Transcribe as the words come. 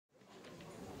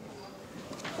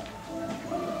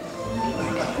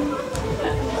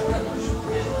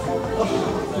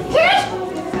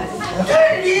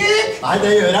Nei,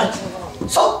 det gjør jeg.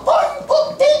 Så bann på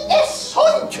det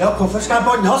sant! Ja, hvorfor skal jeg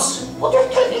bannes? Og du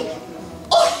tør ikke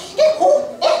orke hun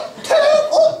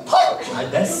tøv og tank! Nei,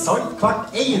 det sant,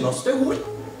 hvert eneste ord.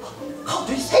 Kan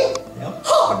du si? Ja.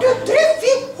 Har du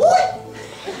drøvet hår?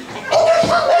 Og du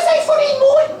skammer seg for din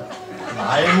mor?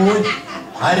 Nei, mor.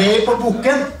 Jeg rei på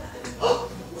bukken.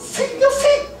 Fy og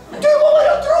fy! Du må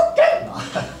være drukken!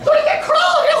 Når du ikke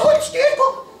klarer å holde styr på...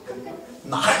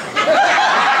 Nei.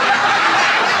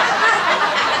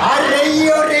 Jeg rei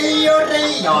og rei og rei.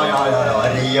 Ja,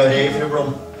 rei og rei, fru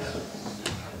Blom.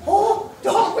 Å, du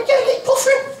har ikke litt på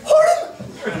fru Holm!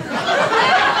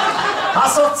 Jeg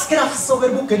satt skrefs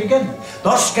over bukkeryggen.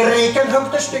 Da skrek en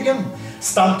høyt til styggen.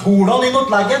 Stemte hornene inn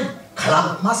mot leggen.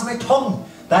 Klemt meg som en tong.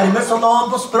 Dermed så la han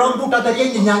på sprang bort etter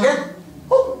gjengen.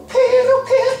 Å, Per,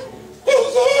 i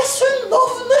Jesu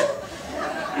navnet!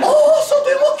 Å, så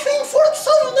du må kvinnfolk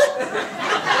savne!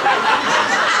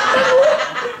 Men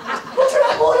nå tror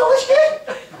jeg går over styr.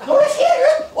 Når du fer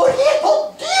ut og rer på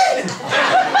dyr!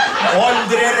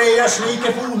 Aldri rei jeg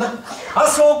slike fole. Jeg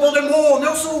så både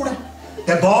måne og sole.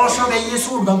 Det bar så vei i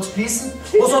solgangsprisen,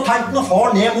 og så tenkte nå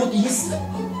far ned mot isen.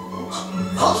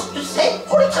 Hans, du ser,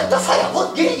 har du tenkt å fære på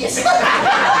grisene?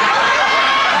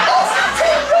 Å,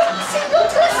 fy og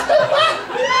trøste meg!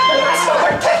 Men jeg skal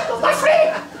vel tøtte om deg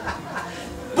flere!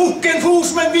 Bukken for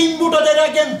som en vind bort av den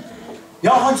reggen.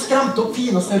 Ja, han skremte opp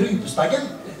fineste rypesteggen.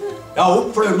 Ja,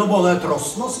 opp fløg nå både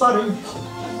trossen og starren.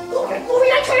 Nå vil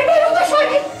jeg tørre mer om det,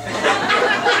 Svarren!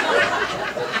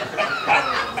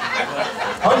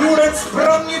 Han gjorde et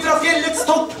sprang fra fjellets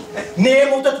topp, ned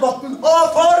mot et vatten,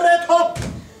 og for et hopp!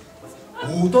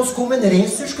 Mot oss kom en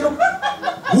reserskropp.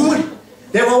 Mor,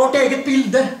 det var vårt eget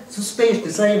bilde, som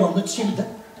speilte seg i vannets kilde.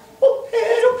 Å,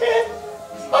 Per,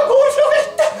 han går fra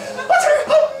vettet, jeg tror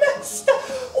han meste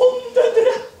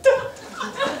åndedrette.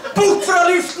 Bort fra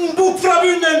luften, bort fra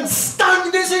bunnen, stang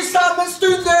det seg sammen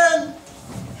stunden!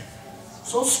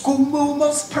 Så skum om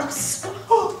oss plaska.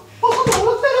 Og så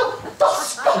må det være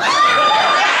daska.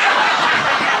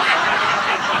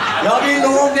 Ja, vi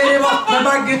lå ned i vattnet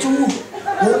begge to,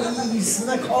 og isen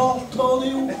kaldt var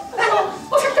det jo. Ja,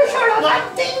 og fikk du kjøle deg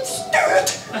din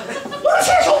stut, når du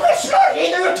ser sånn med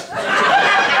slarrin ut.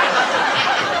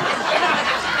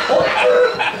 Og du,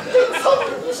 din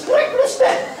fandens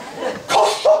drengleste,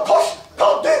 kors og kors,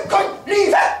 hva du kan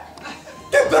lyve.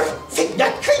 Du bør finne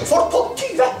kvinnfolk på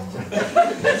 20.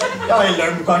 Ja, i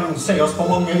løgn kan noen se oss på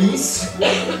mange vis.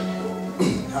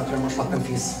 Jeg tror jeg må slappe en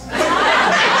fis.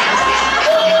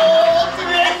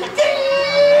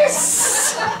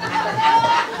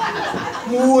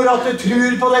 Mor, at du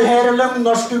tror på det her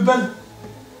løgnarstubben.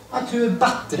 Jeg tror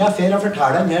bedre jeg fer å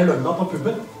fortelle deg mer løgna på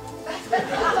pubben.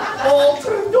 Å,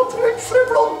 trygg, fru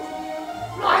Blom.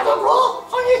 Nei, var glad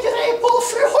han ikke rei på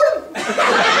fru Holm.